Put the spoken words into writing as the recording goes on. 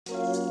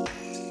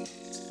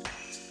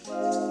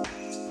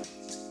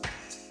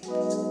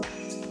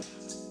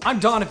I'm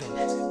Donovan,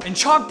 and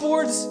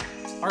chalkboards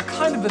are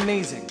kind of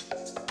amazing.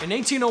 In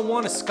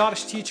 1801, a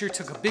Scottish teacher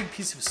took a big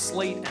piece of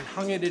slate and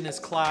hung it in his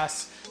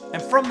class,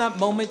 and from that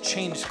moment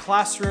changed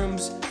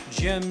classrooms,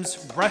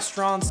 gyms,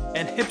 restaurants,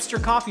 and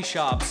hipster coffee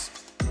shops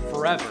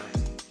forever.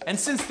 And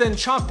since then,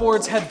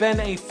 chalkboards have been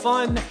a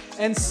fun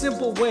and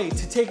simple way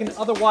to take an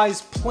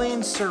otherwise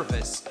plain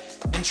surface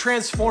and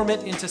transform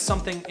it into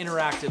something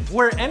interactive,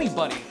 where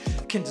anybody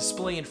can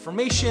display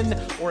information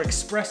or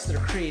express their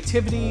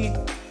creativity,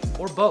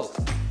 or both.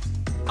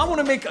 I want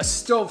to make a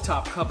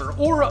stovetop cover,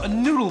 or a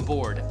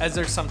noodleboard as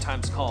they're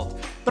sometimes called.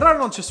 But I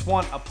don't just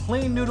want a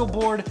plain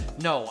noodleboard,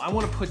 no, I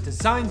want to put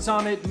designs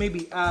on it,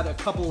 maybe add a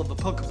couple of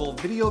applicable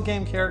video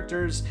game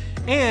characters,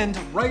 and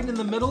right in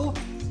the middle,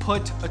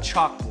 put a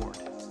chalkboard.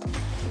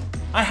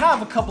 I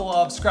have a couple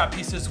of scrap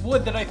pieces of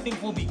wood that I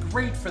think will be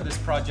great for this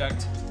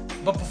project,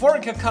 but before I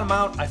can cut them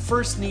out, I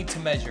first need to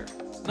measure.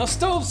 Now,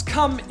 stoves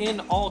come in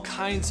all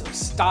kinds of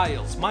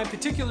styles. My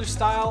particular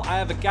style, I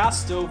have a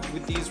gas stove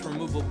with these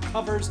removable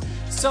covers,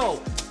 so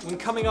when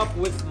coming up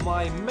with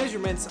my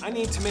measurements, I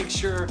need to make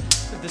sure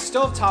that the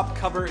stovetop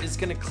cover is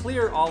going to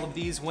clear all of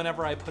these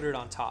whenever I put it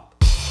on top.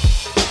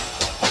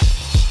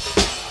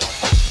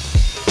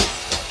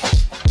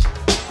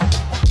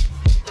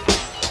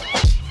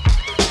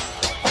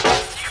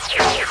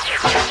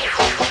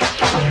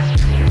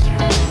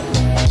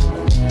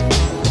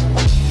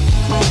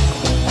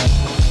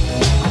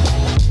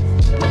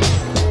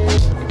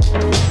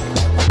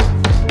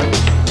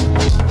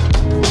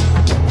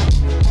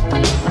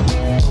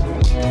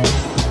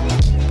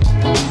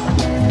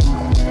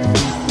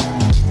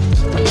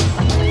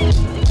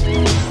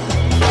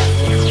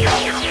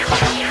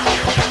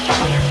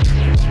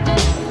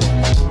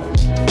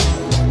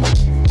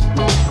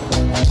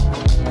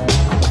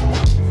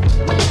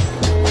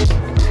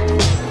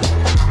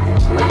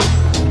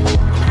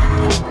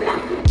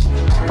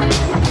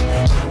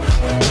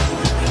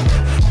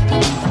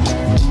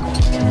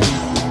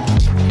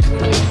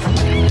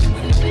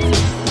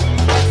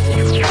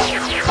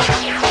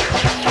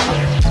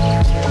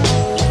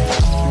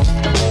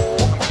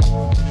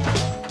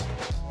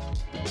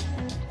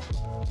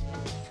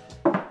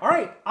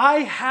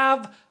 I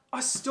have a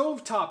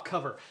stovetop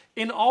cover.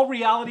 In all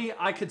reality,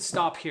 I could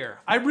stop here.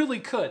 I really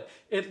could.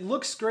 It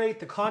looks great.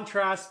 The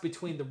contrast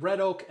between the red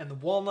oak and the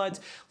walnut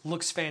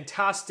looks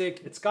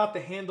fantastic. It's got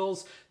the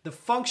handles. The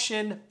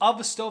function of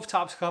a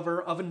stovetop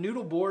cover of a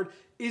noodleboard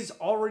is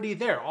already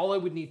there. All I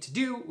would need to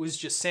do was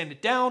just sand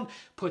it down,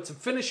 put some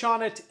finish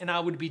on it, and I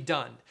would be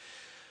done.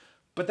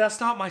 But that's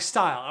not my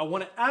style. I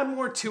want to add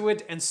more to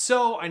it, and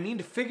so I need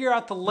to figure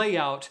out the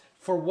layout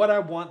for what I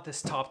want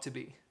this top to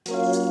be.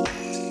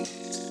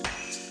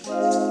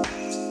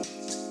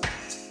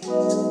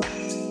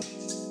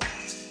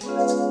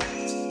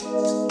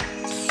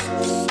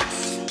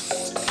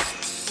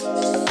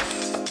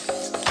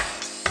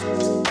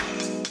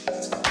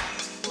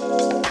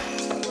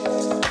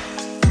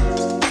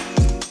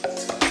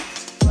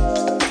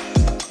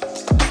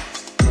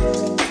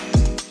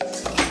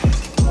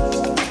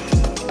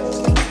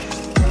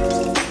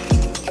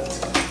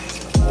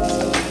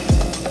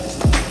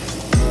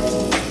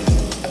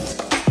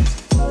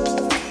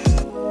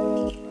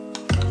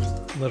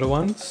 Little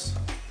ones,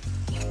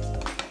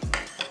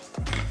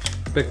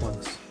 big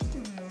ones.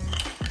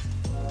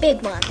 Big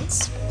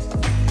ones.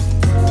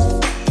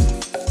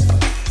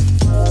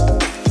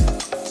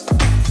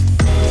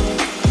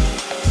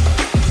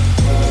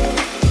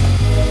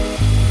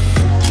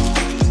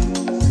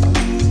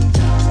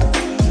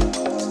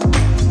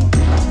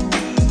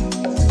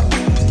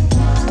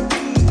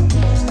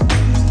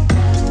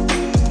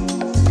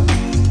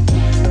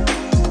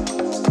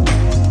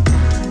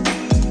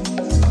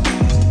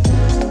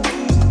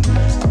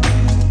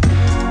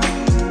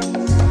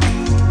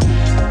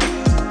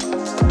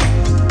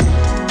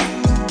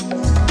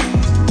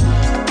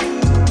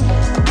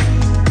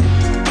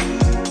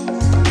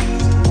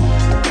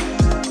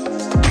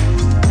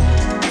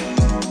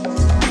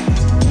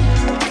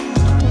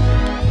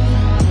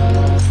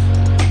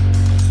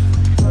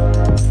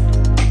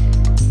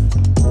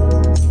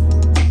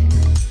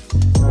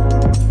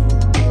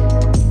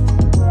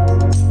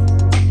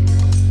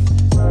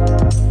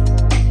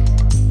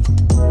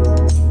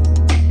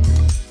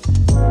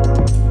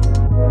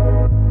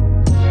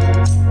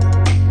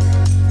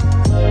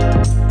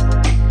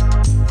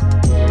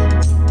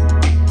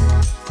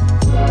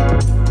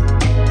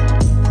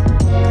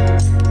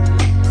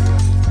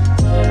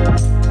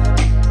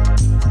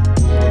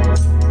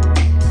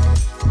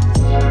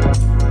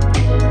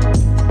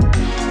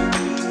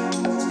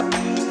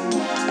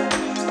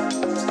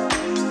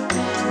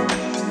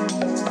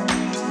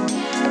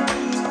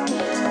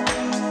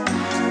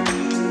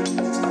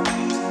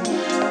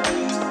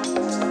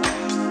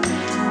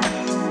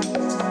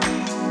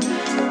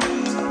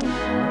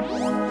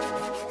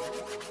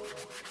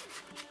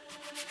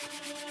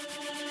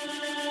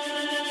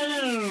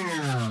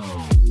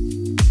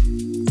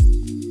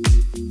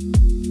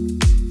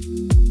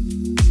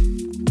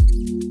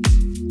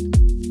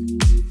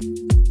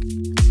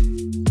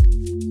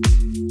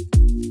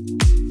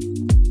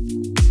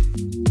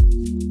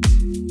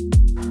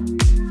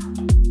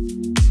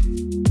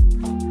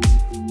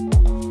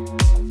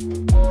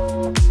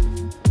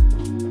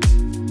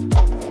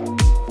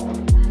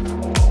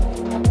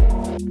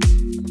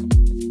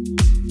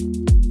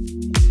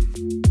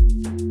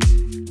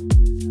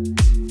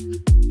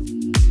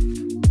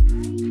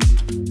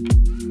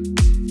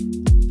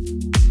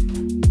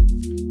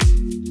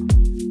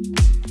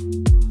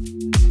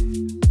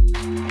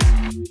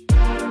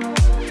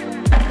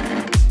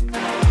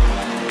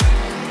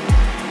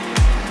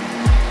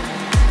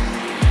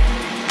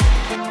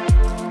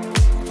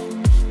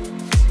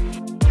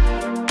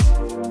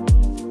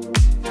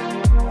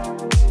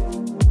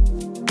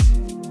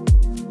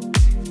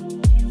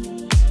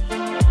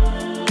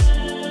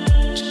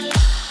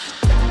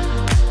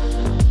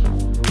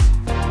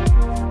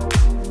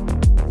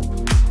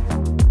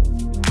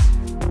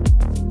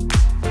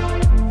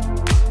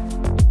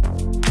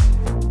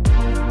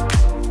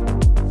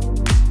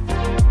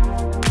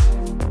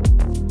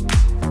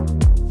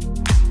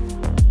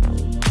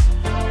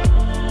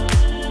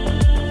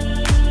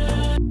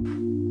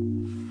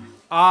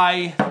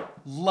 I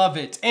love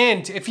it.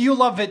 And if you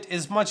love it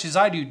as much as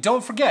I do,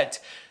 don't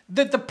forget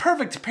that the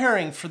perfect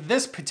pairing for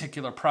this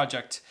particular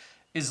project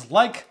is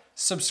like,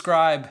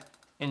 subscribe,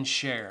 and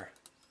share.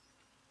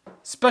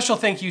 Special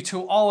thank you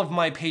to all of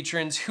my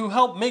patrons who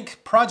help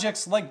make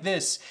projects like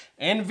this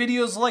and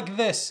videos like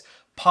this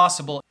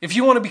possible. If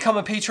you want to become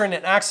a patron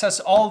and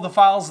access all of the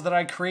files that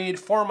I create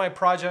for my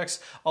projects,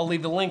 I'll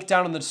leave a link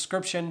down in the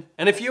description.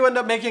 And if you end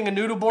up making a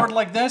noodleboard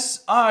like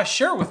this,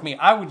 share it with me.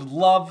 I would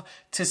love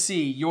to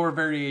see your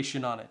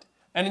variation on it.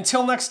 And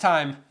until next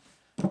time,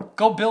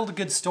 go build a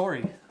good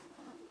story.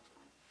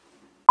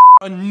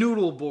 A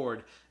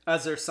noodleboard,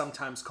 as they're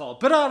sometimes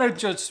called. But I don't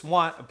just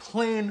want a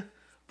plain...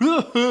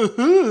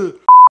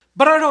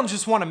 But I don't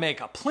just want to make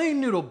a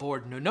plain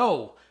noodleboard.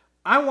 No.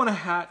 I want to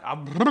have...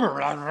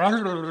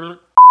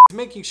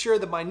 Making sure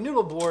that my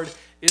noodleboard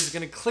is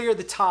going to clear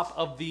the top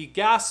of the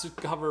gas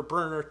cover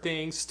burner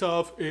thing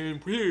stuff in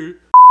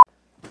here.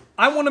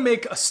 I want to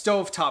make a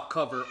stovetop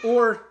cover,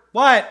 or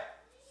what?